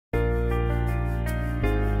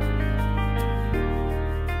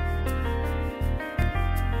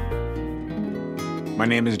My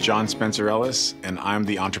name is John Spencer Ellis, and I'm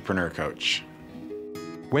the Entrepreneur Coach.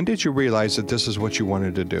 When did you realize that this is what you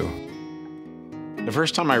wanted to do? The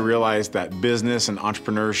first time I realized that business and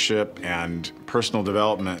entrepreneurship and personal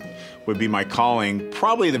development would be my calling,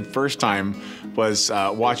 probably the first time was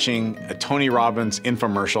watching a Tony Robbins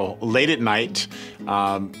infomercial late at night,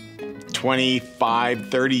 25,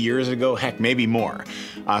 30 years ago, heck, maybe more.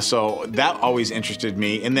 So that always interested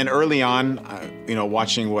me. And then early on,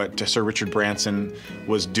 watching what Sir Richard Branson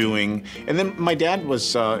was doing. And then my dad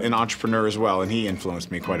was an entrepreneur as well, and he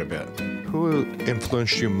influenced me quite a bit. Who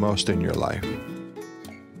influenced you most in your life?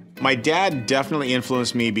 My dad definitely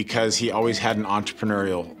influenced me because he always had an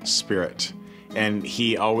entrepreneurial spirit. And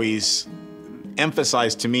he always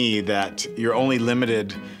emphasized to me that you're only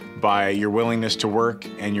limited by your willingness to work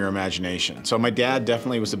and your imagination. So my dad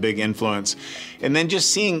definitely was a big influence. And then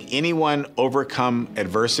just seeing anyone overcome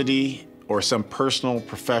adversity or some personal,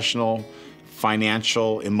 professional,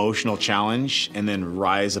 financial, emotional challenge and then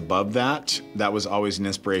rise above that, that was always an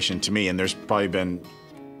inspiration to me. And there's probably been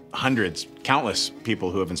hundreds, countless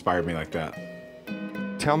people who have inspired me like that.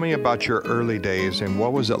 Tell me about your early days and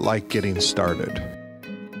what was it like getting started?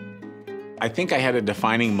 I think I had a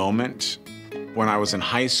defining moment when I was in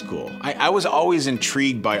high school. I was always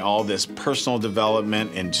intrigued by all this personal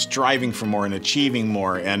development and striving for more and achieving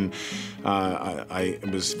more. And I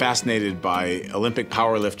was fascinated by Olympic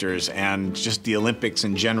powerlifters and just the Olympics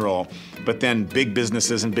in general. But then big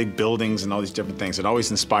businesses and big buildings and all these different things. It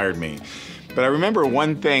always inspired me. But I remember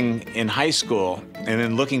one thing in high school, and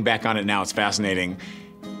then looking back on it now, it's fascinating.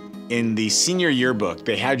 In the senior yearbook,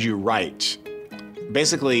 they had you write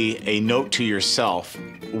basically a note to yourself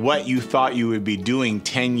what you thought you would be doing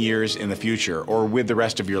 10 years in the future or with the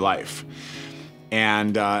rest of your life.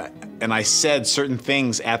 And I said certain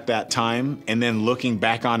things at that time, and then looking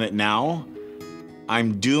back on it now,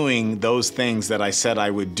 I'm doing those things that I said I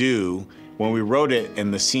would do when we wrote it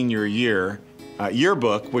in the senior year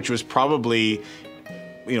yearbook, which was probably,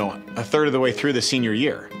 a third of the way through the senior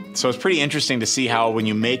year. So it's pretty interesting to see how when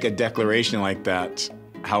you make a declaration like that,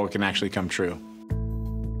 how it can actually come true.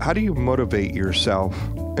 How do you motivate yourself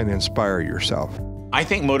and inspire yourself? I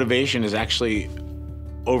think motivation is actually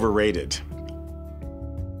overrated.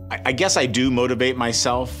 I guess I do motivate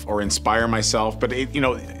myself or inspire myself, but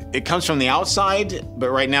it comes from the outside. But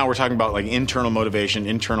right now we're talking about like internal motivation,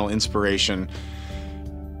 internal inspiration.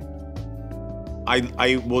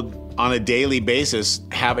 I will, on a daily basis,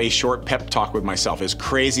 have a short pep talk with myself, as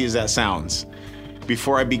crazy as that sounds.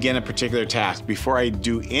 Before I begin a particular task, before I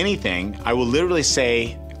do anything, I will literally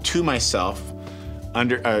say to myself,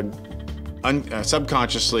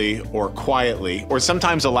 subconsciously or quietly, or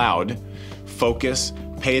sometimes aloud, focus,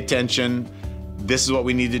 pay attention, this is what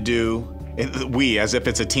we need to do. We, as if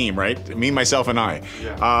it's a team, right? Me, myself, and I.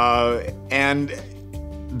 Yeah. And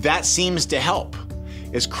that seems to help.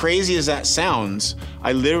 As crazy as that sounds,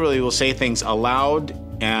 I literally will say things aloud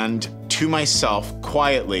and to myself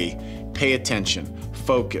quietly, pay attention,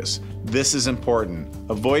 focus, this is important,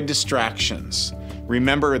 avoid distractions,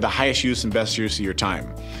 remember the highest use and best use of your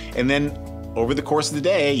time. And then over the course of the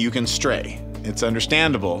day, you can stray. It's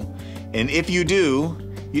understandable. And if you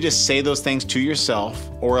do, you just say those things to yourself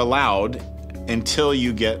or aloud until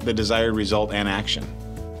you get the desired result and action.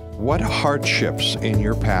 What hardships in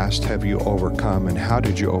your past have you overcome and how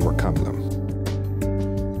did you overcome them?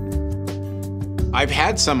 I've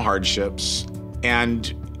had some hardships,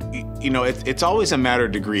 and it's always a matter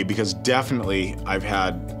of degree, because definitely I've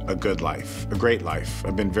had a good life, a great life.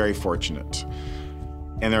 I've been very fortunate.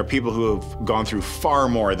 And there are people who have gone through far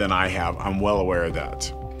more than I have. I'm well aware of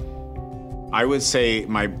that. I would say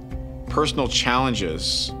my personal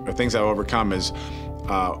challenges or things I've overcome is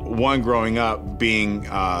one, growing up being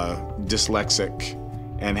dyslexic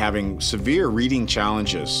and having severe reading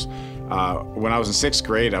challenges. When I was in 6th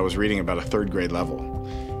grade, I was reading about a 3rd grade level.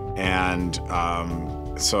 And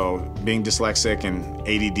so being dyslexic and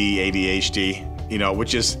ADD, ADHD,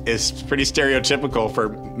 which is pretty stereotypical for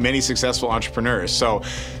many successful entrepreneurs. So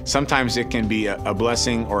sometimes it can be a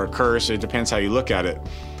blessing or a curse. It depends how you look at it.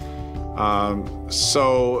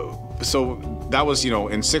 So that was, in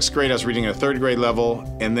 6th grade, I was reading at a 3rd grade level.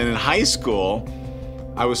 And then in high school,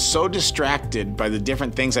 I was so distracted by the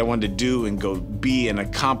different things I wanted to do and go be and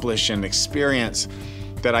accomplish and experience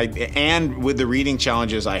that and with the reading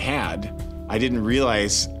challenges I had, I didn't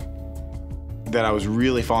realize that I was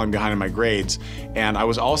really falling behind in my grades. And I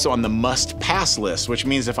was also on the must-pass list, which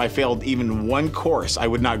means if I failed even one course, I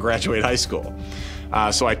would not graduate high school.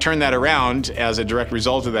 So I turned that around as a direct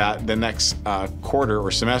result of that. The next quarter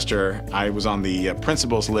or semester, I was on the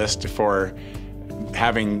principal's list for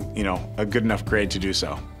having, a good enough grade to do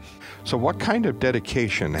so. So what kind of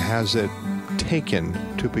dedication has it taken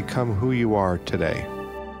to become who you are today?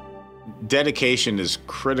 Dedication is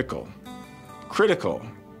critical. Critical.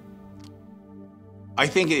 I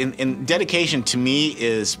think in dedication to me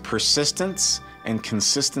is persistence and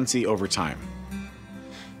consistency over time.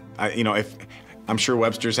 I'm sure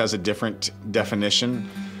Webster's has a different definition,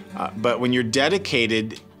 but when you're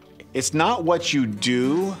dedicated, it's not what you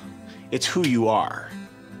do, it's who you are.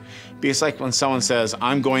 Because like when someone says,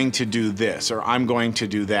 I'm going to do this, or I'm going to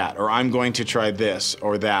do that, or I'm going to try this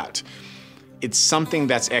or that, it's something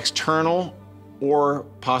that's external or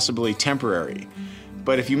possibly temporary.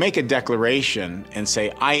 But if you make a declaration and say,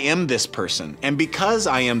 I am this person, and because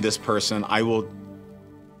I am this person, I will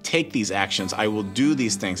take these actions, I will do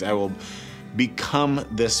these things, I will become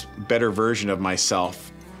this better version of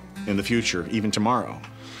myself in the future, even tomorrow.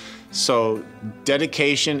 So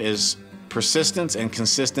dedication is persistence and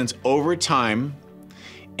consistency over time,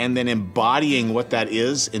 and then embodying what that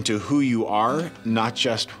is into who you are, not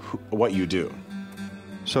just what you do.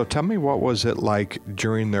 So tell me, what was it like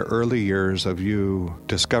during the early years of you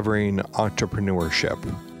discovering entrepreneurship?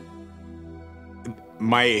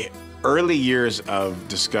 My early years of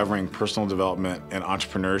discovering personal development and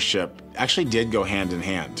entrepreneurship actually did go hand in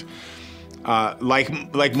hand.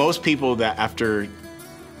 Like most people, that after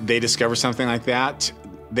they discover something like that,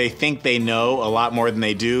 they think they know a lot more than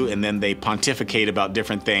they do, and then they pontificate about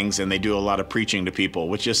different things, and they do a lot of preaching to people,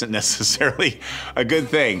 which isn't necessarily a good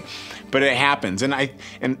thing, but it happens.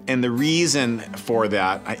 And the reason for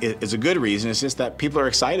that is a good reason. It's just that people are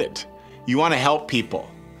excited. You want to help people.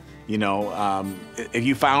 If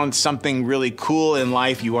you found something really cool in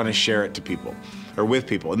life, you want to share it to people or with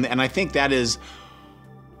people. And I think that is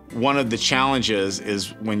one of the challenges,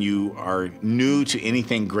 is when you are new to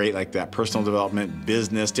anything great like that, personal development,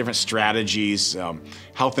 business, different strategies,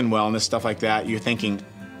 health and wellness, stuff like that, you're thinking,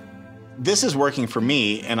 this is working for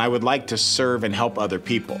me and I would like to serve and help other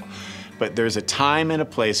people. But there's a time and a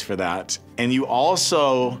place for that. And you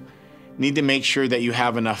also need to make sure that you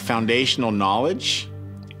have enough foundational knowledge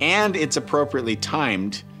and it's appropriately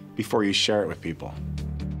timed before you share it with people.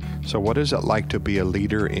 So what is it like to be a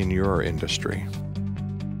leader in your industry?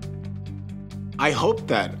 I hope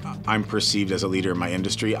that I'm perceived as a leader in my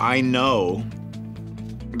industry. I know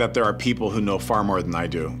that there are people who know far more than I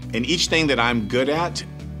do. In each thing that I'm good at,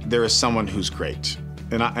 there is someone who's great,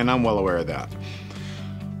 and I'm well aware of that.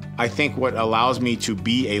 I think what allows me to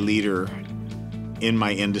be a leader in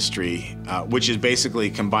my industry, which is basically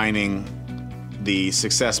combining the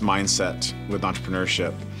success mindset with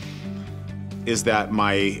entrepreneurship, is that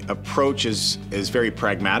my approach is very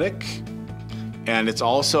pragmatic, and it's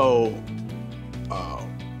also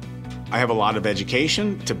I have a lot of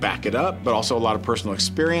education to back it up, but also a lot of personal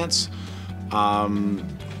experience. And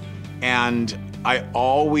I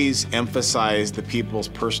always emphasize the people's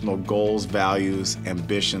personal goals, values,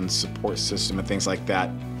 ambitions, support system, and things like that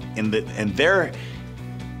in their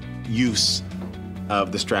use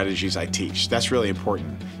of the strategies I teach. That's really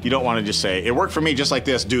important. You don't want to just say, it worked for me just like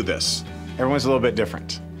this, do this. Everyone's a little bit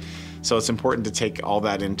different. So it's important to take all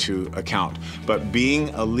that into account. But being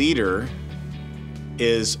a leader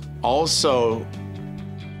is also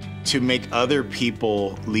to make other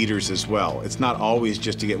people leaders as well. It's not always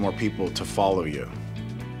just to get more people to follow you.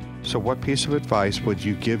 So what piece of advice would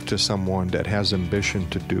you give to someone that has ambition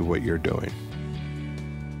to do what you're doing?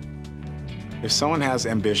 If someone has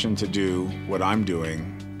ambition to do what I'm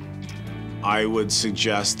doing, I would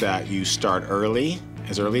suggest that you start early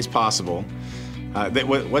as possible.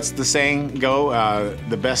 What's the saying go?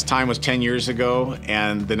 The best time was 10 years ago,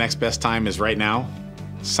 and the next best time is right now.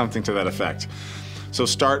 Something to that effect. So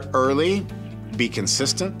start early, be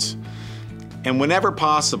consistent, and whenever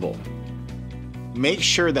possible, make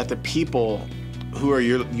sure that the people who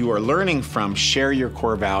you are learning from share your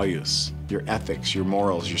core values, your ethics, your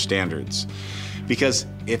morals, your standards. Because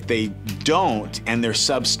if they don't, and they're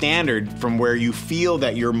substandard from where you feel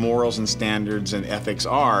that your morals and standards and ethics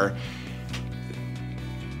are,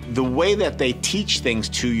 the way that they teach things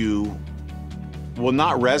to you will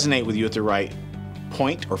not resonate with you at the right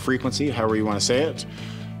point or frequency, however you want to say it,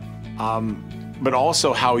 but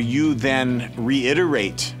also how you then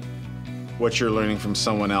reiterate what you're learning from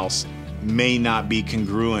someone else may not be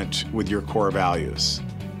congruent with your core values.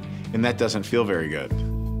 And that doesn't feel very good.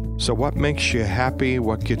 So what makes you happy,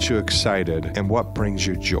 what gets you excited, and what brings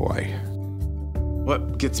you joy?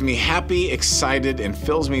 What gets me happy, excited, and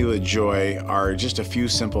fills me with joy are just a few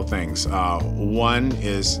simple things. One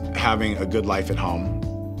is having a good life at home.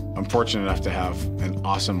 I'm fortunate enough to have an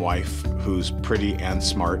awesome wife who's pretty and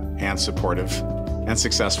smart and supportive and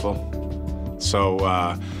successful. So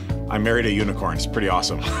I married a unicorn. It's pretty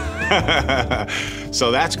awesome. So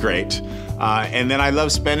that's great. And then I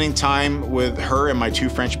love spending time with her and my 2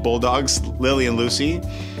 French bulldogs, Lily and Lucy,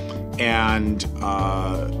 and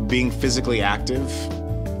being physically active.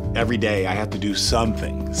 Every day I have to do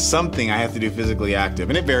something I have to do physically active,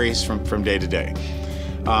 and it varies from day to day.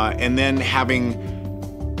 And then having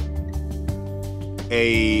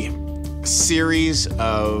a series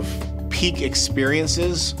of peak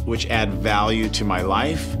experiences which add value to my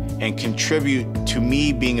life and contribute to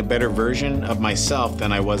me being a better version of myself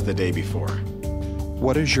than I was the day before.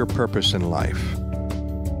 What is your purpose in life?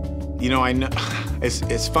 You know, I know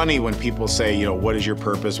it's funny when people say, you know, what is your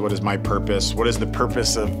purpose? What is my purpose? What is the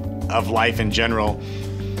purpose of life in general?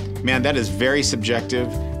 Man, that is very subjective.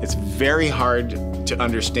 It's very hard to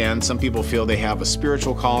understand. Some people feel they have a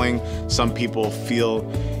spiritual calling. Some people feel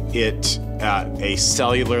it at a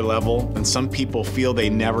cellular level, and some people feel they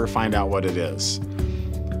never find out what it is.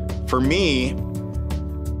 For me,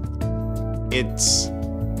 it's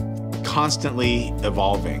constantly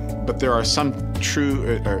evolving, but there are some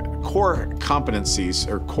true core competencies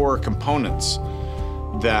or core components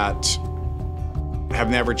that have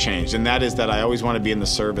never changed, and that is that I always want to be in the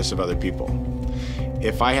service of other people.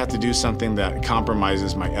 If I have to do something that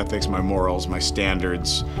compromises my ethics, my morals, my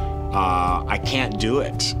standards, I can't do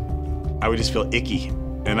it. I would just feel icky,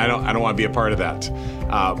 and I don't want to be a part of that.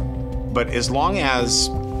 But as long as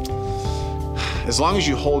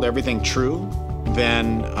you hold everything true,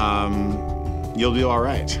 then you'll do all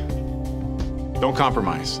right. Don't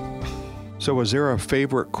compromise. So is there a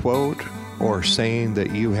favorite quote or saying that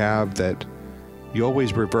you have that you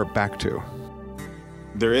always revert back to?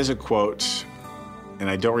 There is a quote, and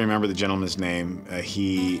I don't remember the gentleman's name.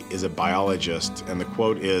 He is a biologist, and the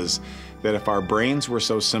quote is that if our brains were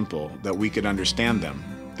so simple that we could understand them,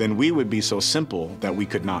 then we would be so simple that we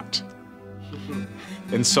could not.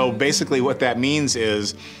 And so basically what that means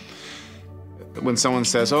is when someone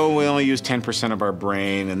says, oh, we only use 10% of our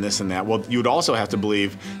brain and this and that, well, you would also have to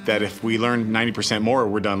believe that if we learn 90% more,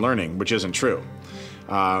 we're done learning, which isn't true.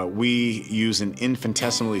 We use an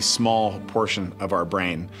infinitesimally small portion of our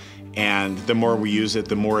brain, and the more we use it,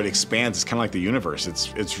 the more it expands. It's kind of like the universe.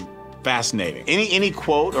 It's fascinating. Any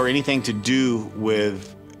quote or anything to do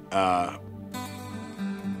with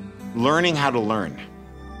learning how to learn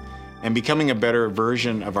and becoming a better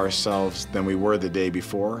version of ourselves than we were the day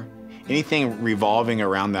before, anything revolving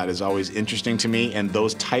around that is always interesting to me, and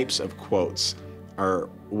those types of quotes are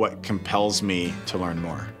what compels me to learn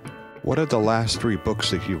more. What are the last 3 books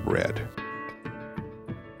that you've read?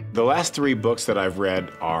 The last 3 books that I've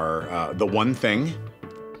read are The One Thing.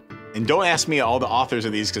 And don't ask me all the authors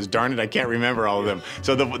of these, because darn it, I can't remember all of them.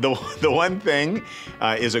 So the One Thing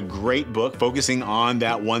is a great book focusing on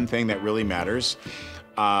that one thing that really matters.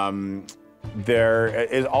 There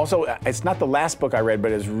is also, it's not the last book I read,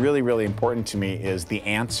 but is really, really important to me, is The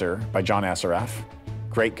Answer by John Assaraf.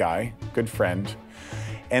 Great guy, good friend.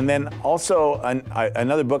 And then also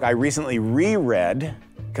another book I recently reread,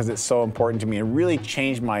 because it's so important to me and really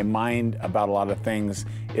changed my mind about a lot of things,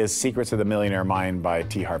 is Secrets of the Millionaire Mind by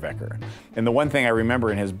T. Harv Eker. And the one thing I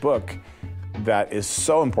remember in his book that is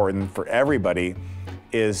so important for everybody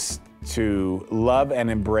is to love and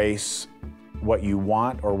embrace what you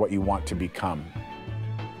want or what you want to become.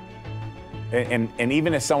 And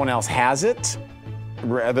even if someone else has it,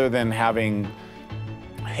 rather than having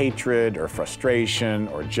hatred or frustration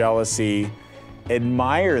or jealousy,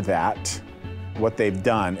 admire that, what they've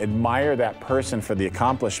done, admire that person for the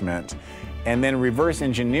accomplishment, and then reverse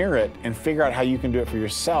engineer it and figure out how you can do it for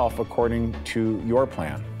yourself according to your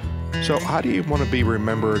plan. So how do you want to be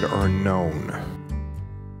remembered or known?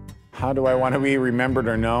 How do I want to be remembered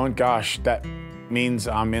or known? Gosh, that means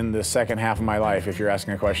I'm in the second half of my life if you're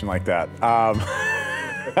asking a question like that.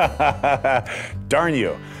 Darn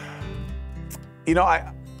you. You know,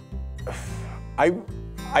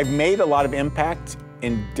 I've made a lot of impact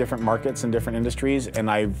in different markets and different industries, and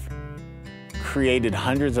I've created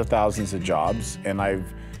hundreds of thousands of jobs, and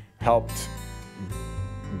I've helped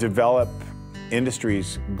develop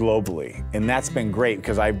industries globally. And that's been great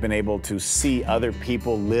because I've been able to see other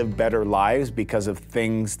people live better lives because of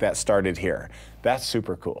things that started here. That's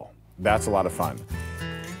super cool. That's a lot of fun.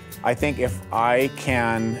 I think if I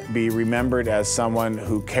can be remembered as someone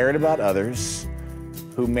who cared about others,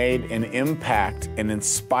 who made an impact and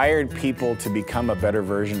inspired people to become a better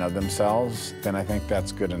version of themselves, then I think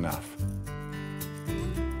that's good enough.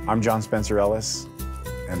 I'm John Spencer Ellis,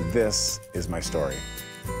 and this is my story.